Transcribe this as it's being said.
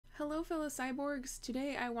Hello fellow cyborgs,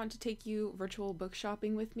 today I want to take you virtual book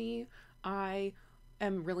shopping with me. I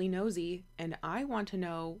am really nosy and I want to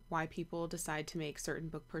know why people decide to make certain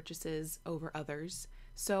book purchases over others.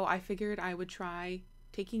 So I figured I would try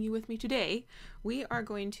taking you with me today. We are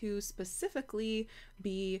going to specifically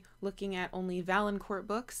be looking at only Valancourt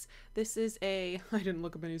books. This is I didn't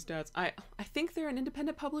look up any stats. I think they're an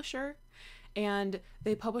independent publisher, and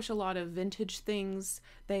they publish a lot of vintage things.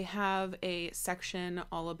 They have a section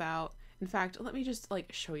all about, in fact, let me just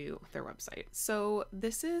show you their website. So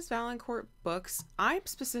this is Valancourt Books. I'm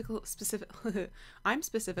specifically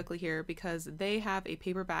here because they have a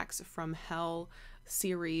Paperbacks from Hell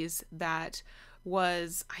series that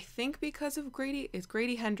was, I think, because of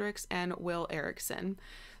Grady Hendrix and Will Erickson.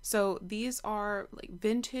 So these are like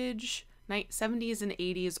vintage 70s and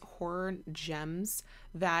 80s horror gems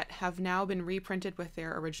that have now been reprinted with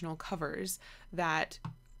their original covers that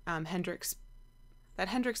Hendrix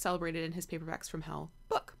celebrated in his Paperbacks from Hell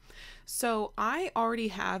book. So I already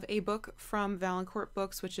have a book from Valancourt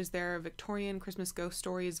Books, which is their Victorian Christmas Ghost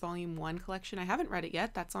Stories Volume 1 collection. I haven't read it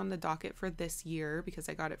yet. That's on the docket for this year because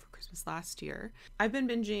I got it for Christmas last year. I've been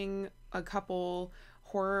binging a couple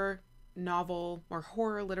horror novel or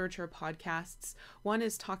horror literature podcasts. One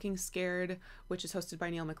is Talking Scared, which is hosted by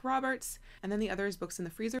Neil McRoberts, and then the other is Books in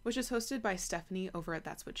the Freezer, which is hosted by Stephanie over at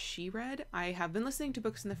That's What She Read. I have been listening to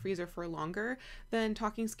Books in the Freezer for longer than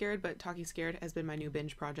Talking Scared, but Talking Scared has been my new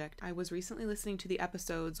binge project. I was recently listening to the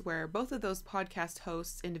episodes where both of those podcast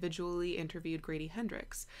hosts individually interviewed Grady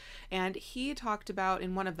Hendrix, and he talked about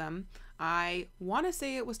in one of them, I want to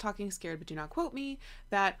say it was Talking Scared, but do not quote me,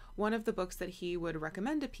 that one of the books that he would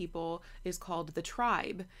recommend to people is called The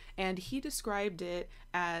Tribe, and he described it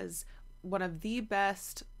as one of the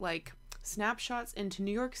best snapshots into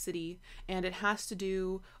New York City, and it has to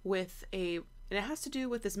do with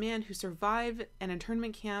this man who survived an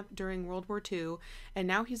internment camp during World War II, and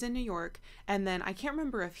now he's in New York, and then I can't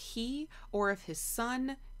remember if he or if his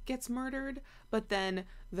son gets murdered, but then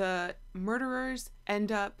the murderers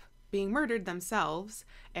end up being murdered themselves,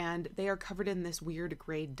 and they are covered in this weird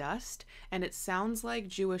gray dust, and it sounds like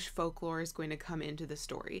Jewish folklore is going to come into the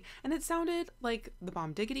story, and it sounded like the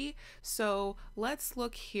bomb diggity. So let's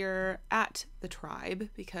look here at The Tribe,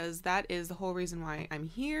 because that is the whole reason why I'm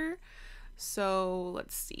here. So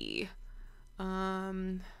let's see.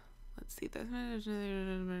 The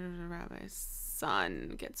rabbi's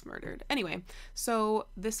son gets murdered. Anyway, so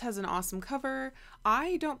this has an awesome cover.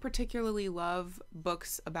 I don't particularly love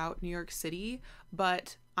books about New York City,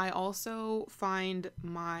 but I also find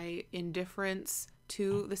my indifference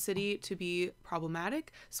to the city to be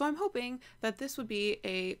problematic. So I'm hoping that this would be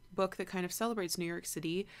a book that kind of celebrates New York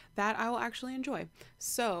City that I will actually enjoy.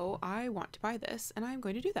 So I want to buy this, and I'm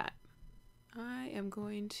going to do that. I am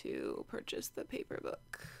going to purchase the paper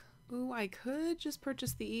book. Ooh, I could just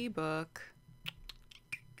purchase the ebook.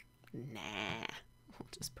 Nah, I'll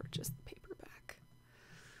just purchase the paperback.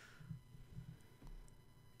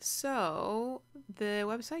 So the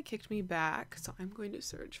website kicked me back, so I'm going to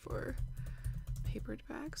search for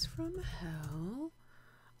Paperbacks from Hell.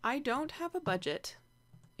 I don't have a budget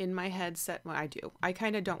in my head set. Well, I do. I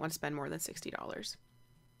kind of don't want to spend more than $60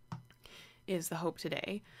 is the hope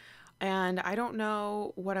today. And I don't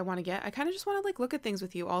know what I want to get. I kind of just want to look at things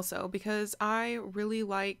with you also, because I really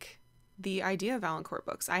like the idea of Valancourt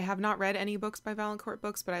Books. I have not read any books by Valancourt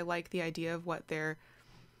Books, but I like the idea of what they're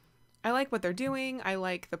doing. I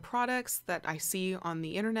like the products that I see on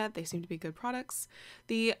the internet. They seem to be good products.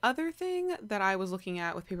 The other thing that I was looking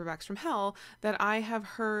at with Paperbacks from Hell that I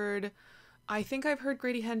think I've heard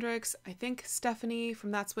Grady Hendrix, I think Stephanie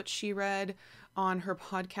from That's What She Read on her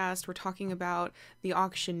podcast were talking about The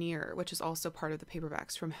Auctioneer, which is also part of the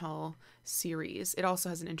Paperbacks from Hell series. It also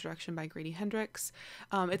has an introduction by Grady Hendrix.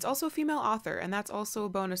 It's also a female author, and that's also a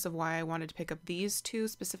bonus of why I wanted to pick up these two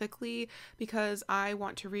specifically, because I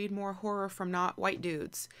want to read more horror from not white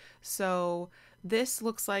dudes. So this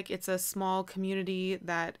looks like it's a small community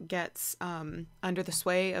that gets under the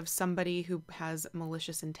sway of somebody who has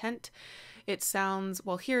malicious intent. It sounds,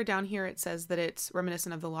 well, down here it says that it's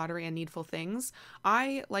reminiscent of The Lottery and Needful Things.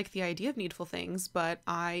 I like the idea of Needful Things, but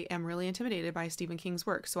I am really intimidated by Stephen King's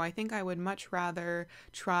work, so I think I would much rather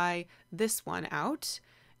try this one out,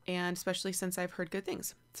 and especially since I've heard good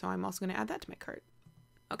things. So I'm also going to add that to my cart.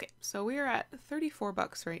 Okay, so we are at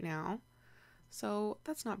 $34 right now, so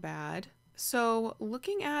that's not bad. So,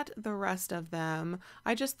 looking at the rest of them,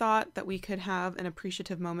 I just thought that we could have an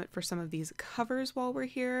appreciative moment for some of these covers while we're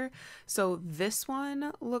here. So, this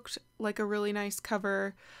one looked like a really nice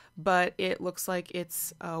cover, but it looks like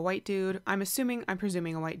it's a white dude. I'm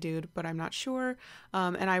presuming a white dude, but I'm not sure.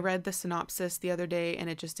 And I read the synopsis the other day, and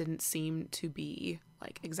it just didn't seem to be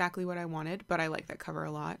like exactly what I wanted, but I like that cover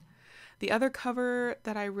a lot. The other cover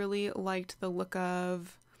that I really liked the look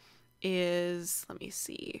of is, let me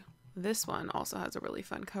see. This one also has a really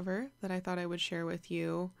fun cover that I thought I would share with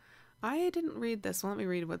you. I didn't read this one. Let me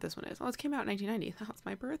read what this one is. Oh, it came out in 1990. That's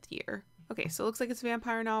my birth year. Okay, so it looks like it's a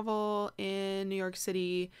vampire novel in New York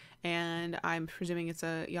City, and I'm presuming it's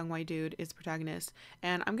a young white dude is the protagonist.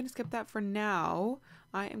 And I'm going to skip that for now.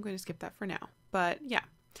 I am going to skip that for now. But yeah.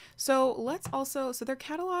 So their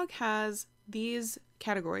catalog has these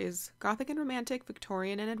categories: Gothic and Romantic,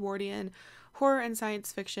 Victorian and Edwardian, Horror and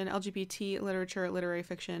Science Fiction, LGBT Literature, Literary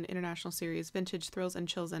Fiction, International Series, Vintage Thrills and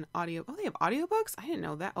Chills, and Audio. Oh, they have audiobooks? I didn't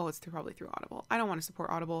know that. Oh, it's probably through Audible. I don't want to support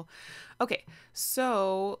Audible. Okay,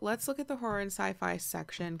 so let's look at the horror and sci-fi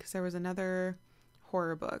section, because there was another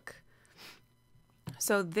horror book.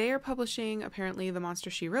 So they're publishing, apparently, the Monster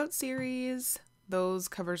She Wrote series. Those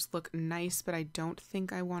covers look nice, but I don't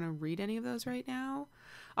think I want to read any of those right now.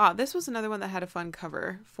 This was another one that had a fun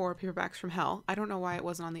cover for Paperbacks from Hell. I don't know why it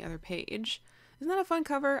wasn't on the other page. Isn't that a fun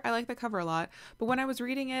cover? I like that cover a lot. But when I was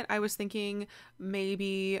reading it, I was thinking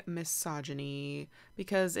maybe misogyny,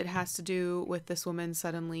 because it has to do with this woman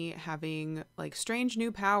suddenly having like strange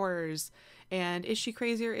new powers. And is she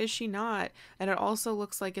crazy or is she not? And it also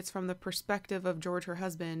looks like it's from the perspective of George, her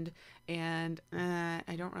husband. And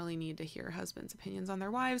I don't really need to hear husbands' opinions on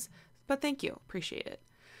their wives. But thank you. Appreciate it.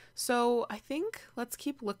 So I think let's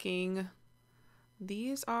keep looking.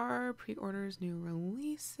 These are pre-orders, new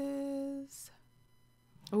releases.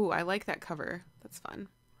 Oh, I like that cover. That's fun.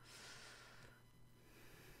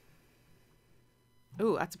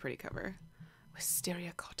 Oh, that's a pretty cover.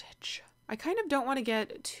 Wisteria Cottage. I kind of don't want to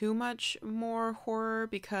get too much more horror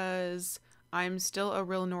because I'm still a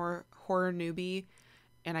real horror newbie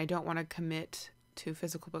and I don't want to commit to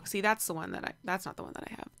physical books. See, that's not the one that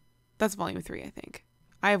I have. That's volume 3, I think.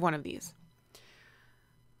 I have one of these.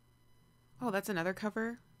 Oh, that's another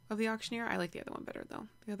cover of the Auctioneer. I like the other one better, though.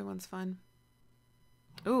 The other one's fun.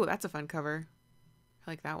 Ooh, that's a fun cover.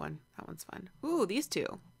 I like that one. That one's fun. Ooh, these two.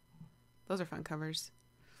 Those are fun covers.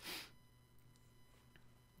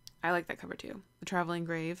 I like that cover, too. The Traveling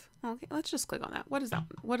Grave. Okay, let's just click on that. What is that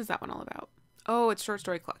one? What is that one all about? Oh, it's short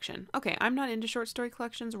story collection. Okay, I'm not into short story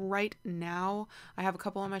collections right now. I have a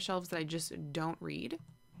couple on my shelves that I just don't read.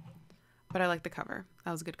 But I like the cover.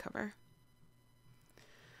 That was a good cover.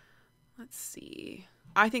 Let's see.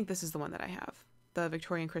 I think this is the one that I have. The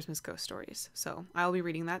Victorian Christmas Ghost Stories. So I'll be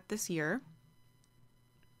reading that this year.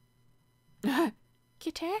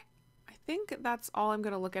 Kitty? I think that's all I'm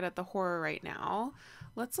going to look at the horror right now.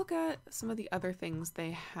 Let's look at some of the other things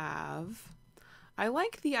they have. I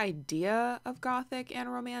like the idea of Gothic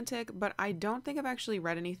and Romantic, but I don't think I've actually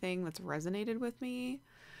read anything that's resonated with me.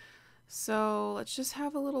 So let's just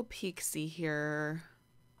have a little peek-see here.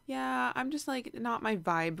 Yeah, I'm just like not my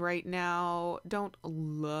vibe right now. Don't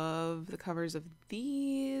love the covers of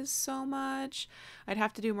these so much. I'd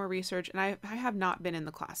have to do more research, and I have not been in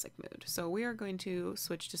the classic mood. So we are going to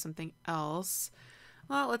switch to something else.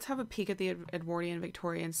 Well, let's have a peek at the Edwardian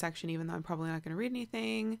Victorian section, even though I'm probably not going to read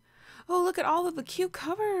anything. Oh, look at all of the cute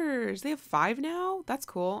covers. They have 5 now? That's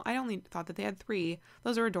cool. I only thought that they had 3.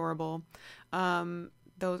 Those are adorable.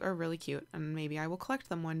 Those are really cute, and maybe I will collect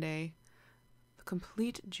them one day. The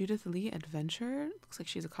Complete Judith Lee Adventure? Looks like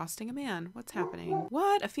she's accosting a man. What's happening?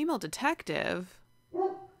 What? A female detective?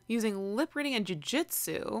 Using lip reading and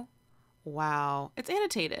jujitsu? Wow. It's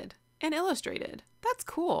annotated and illustrated. That's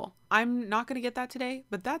cool. I'm not going to get that today,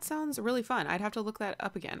 but that sounds really fun. I'd have to look that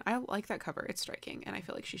up again. I like that cover. It's striking, and I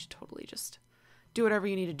feel like she should totally just do whatever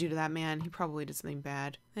you need to do to that man. He probably did something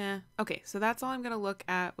bad. Okay, so that's all I'm going to look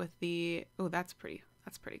at with the... Oh, that's pretty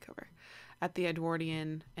cover. At the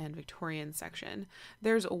Edwardian and Victorian section.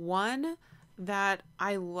 There's one that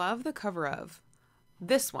I love the cover of.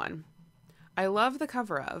 This one. I love the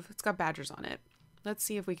cover of. It's got badgers on it. Let's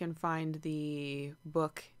see if we can find the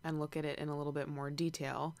book and look at it in a little bit more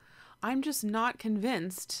detail. I'm just not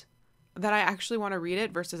convinced that I actually want to read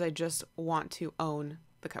it versus I just want to own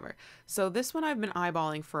the cover. So this one I've been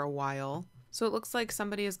eyeballing for a while. So it looks like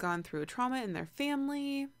somebody has gone through a trauma in their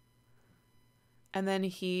family. And then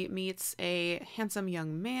he meets a handsome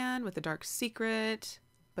young man with a dark secret.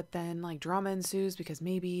 But then like drama ensues because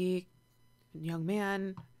maybe young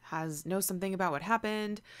man knows something about what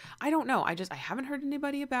happened. I don't know. I haven't heard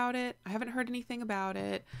anybody about it. I haven't heard anything about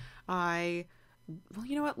it. Well,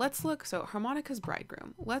 you know what? Let's look. So Harmonica's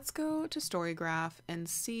Bridegroom. Let's go to Storygraph and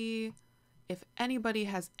see if anybody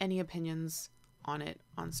has any opinions on it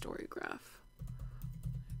on Storygraph.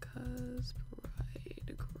 Harmonica's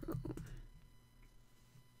Bridegroom.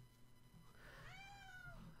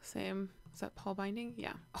 Same. Is that Paul binding?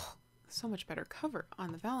 Yeah. Oh, so much better cover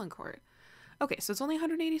on the Valancourt. Okay, so it's only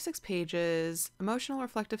 186 pages. Emotional,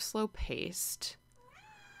 reflective, slow paced.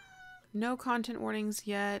 No content warnings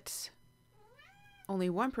yet. Only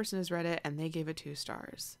one person has read it and they gave it 2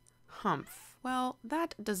 stars. Humph. Well,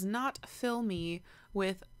 that does not fill me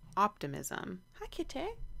with optimism. Hi, kitty.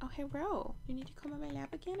 Oh, hello. You need to come on my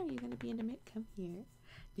lap again, or are you going to be intimate? Come here.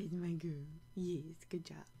 This is my girl. Yes, good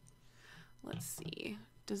job. Let's see.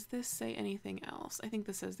 Does this say anything else? I think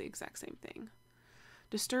this says the exact same thing.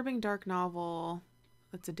 Disturbing dark novel.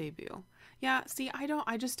 That's a debut. Yeah, see, I don't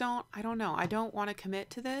know. I don't want to commit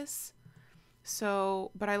to this.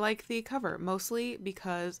 So, but I like the cover, mostly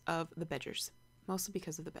because of the Bedgers.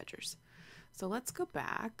 So let's go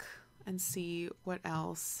back and see what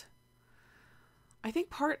else. I think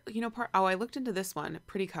I looked into this one,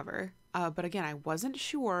 pretty cover. But again, I wasn't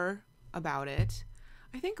sure about it.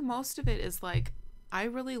 I think most of it is like, I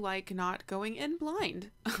really like not going in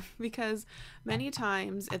blind because many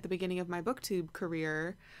times at the beginning of my booktube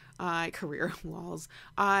career walls,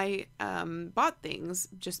 I bought things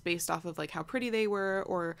just based off of like how pretty they were,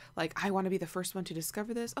 or like, I want to be the first one to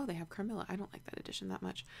discover this. Oh, they have Carmilla. I don't like that edition that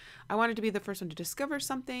much. I wanted to be the first one to discover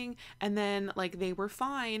something, and then like they were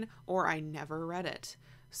fine, or I never read it.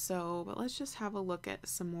 So, but let's just have a look at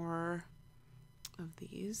some more of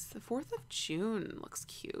these. The 4th of June looks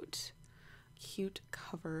cute. Cute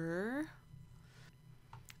cover.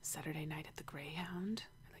 Saturday Night at the Greyhound.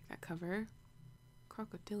 I like that cover.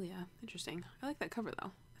 Crocodilia. Interesting. I like that cover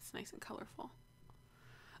though. It's nice and colorful.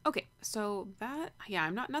 Okay, so that, yeah,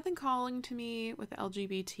 nothing calling to me with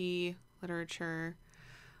LGBT literature.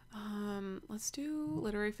 Let's do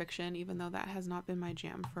literary fiction, even though that has not been my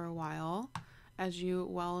jam for a while. As you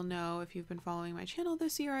well know, if you've been following my channel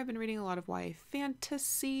this year, I've been reading a lot of YA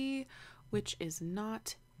fantasy, which is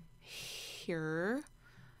not here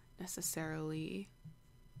necessarily,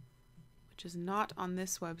 which is not on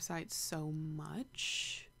this website so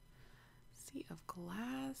much. Sea of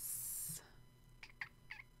Glass.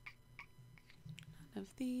 None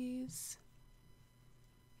of these.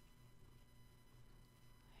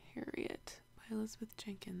 Harriet by Elizabeth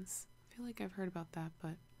Jenkins. I feel like I've heard about that,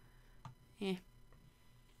 but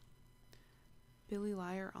Billy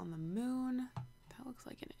Liar on the Moon. That looks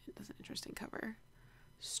like that's an interesting cover.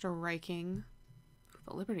 Striking. Ooh,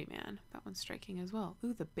 the Liberty Man. That one's striking as well.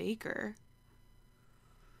 Ooh, the Baker.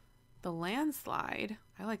 The Landslide.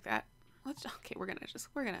 I like that. We're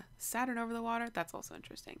gonna Saturn over the water. That's also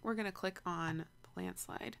interesting. We're gonna click on the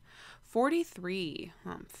Landslide. 43.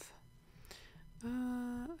 Humph.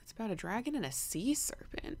 It's about a dragon and a sea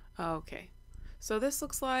serpent. Okay. So this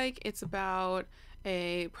looks like it's about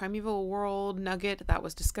a primeval world nugget that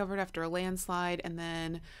was discovered after a landslide, and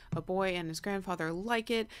then a boy and his grandfather like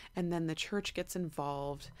it, and then the church gets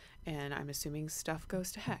involved, and I'm assuming stuff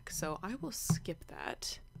goes to heck. So I will skip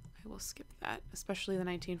that. Especially the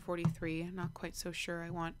 1943. I'm not quite so sure I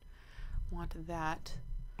want that.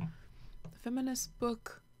 The feminist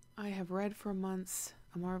book I have read for months.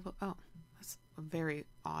 Oh, that's a very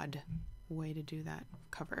odd way to do that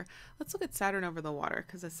cover. Let's look at Saturn Over the Water,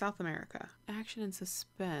 because it's South America. Action and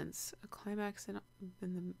suspense. A climax in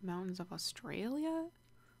the mountains of Australia?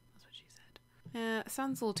 That's what she said.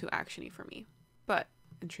 Sounds a little too actiony for me, but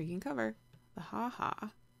intriguing cover. The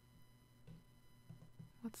Ha-Ha.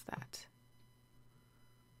 What's that?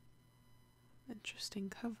 Interesting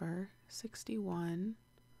cover. 61.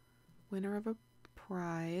 Winner of a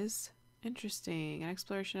prize. Interesting. An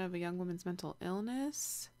exploration of a young woman's mental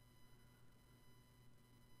illness.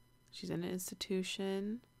 She's in an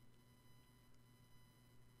institution.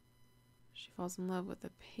 She falls in love with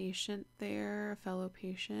a patient there, a fellow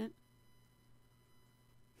patient.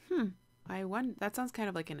 That sounds kind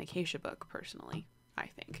of like an Acacia book, personally, I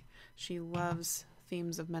think. She loves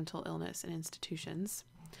themes of mental illness and institutions.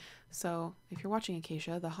 So if you're watching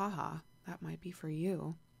Acacia, the Ha-Ha, that might be for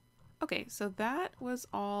you. Okay, so that was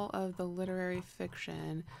all of the literary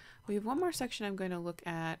fiction. We have one more section I'm going to look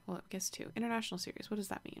at. Well, I guess 2. International series. What does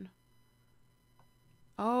that mean?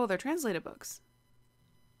 Oh, they're translated books.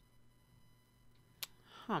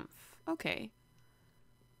 Humph. Okay.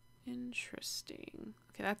 Interesting.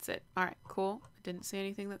 Okay, that's it. All right, cool. I didn't see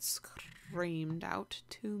anything that screamed out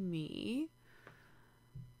to me.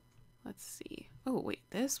 Let's see. Oh, wait,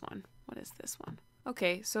 this one. What is this one?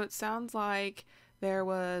 Okay, so it sounds like there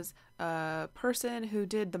was a person who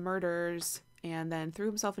did the murders and then threw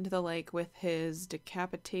himself into the lake with his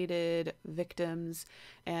decapitated victims,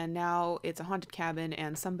 and now it's a haunted cabin,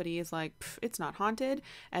 and somebody is like, it's not haunted,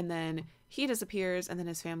 and then he disappears, and then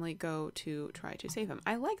his family go to try to save him.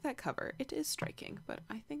 I like that cover. It is striking, but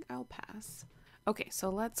I think I'll pass. Okay, so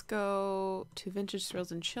let's go to Vintage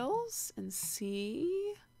Thrills and Chills and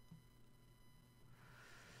see.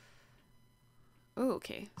 Oh,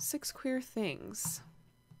 okay. 6 Queer Things.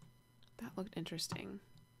 That looked interesting.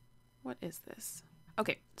 What is this?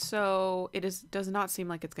 Okay, so it does not seem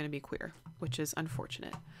like it's going to be queer, which is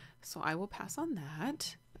unfortunate. So I will pass on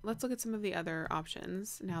that. Let's look at some of the other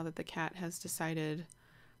options now that the cat has decided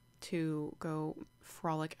to go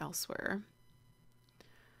frolic elsewhere.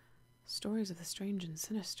 Stories of the Strange and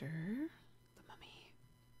Sinister. The Mummy.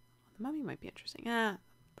 The Mummy might be interesting. The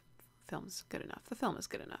film's good enough. The film is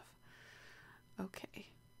good enough. Okay,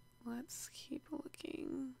 let's keep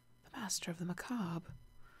looking. The Master of the Macabre.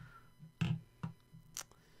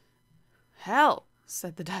 Hell,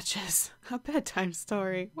 said the Duchess. A bedtime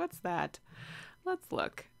story. What's that? Let's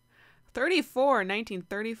look.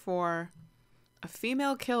 1934. A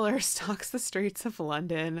female killer stalks the streets of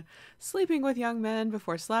London, sleeping with young men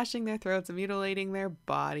before slashing their throats and mutilating their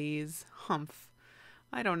bodies. Humph.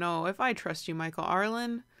 I don't know if I trust you, Michael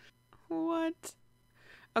Arlen. What?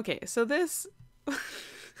 Okay, so this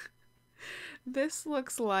this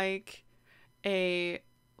looks like a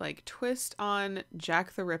twist on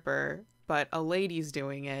Jack the Ripper, but a lady's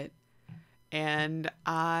doing it, and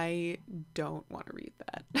I don't want to read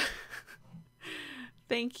that.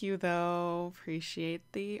 Thank you though. Appreciate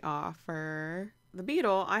the offer. The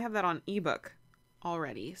Beetle, I have that on ebook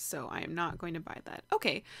already, so I am not going to buy that.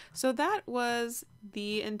 Okay, so that was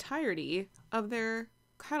the entirety of their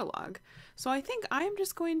catalog. So I think I'm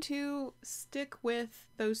just going to stick with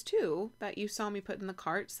those two that you saw me put in the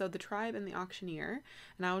cart, so the Tribe and the Auctioneer,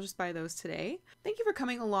 and I will just buy those today. Thank you for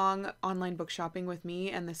coming along online book shopping with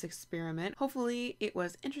me and this experiment. Hopefully it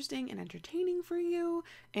was interesting and entertaining for you,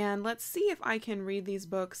 and let's see if I can read these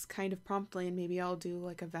books kind of promptly, and maybe I'll do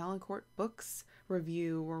like a Valancourt books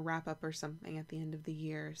review or wrap up or something at the end of the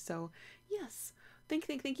year. So yes, thank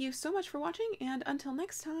you so much for watching, and until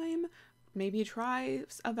next time, maybe try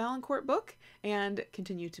a Valancourt book and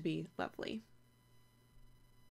continue to be lovely.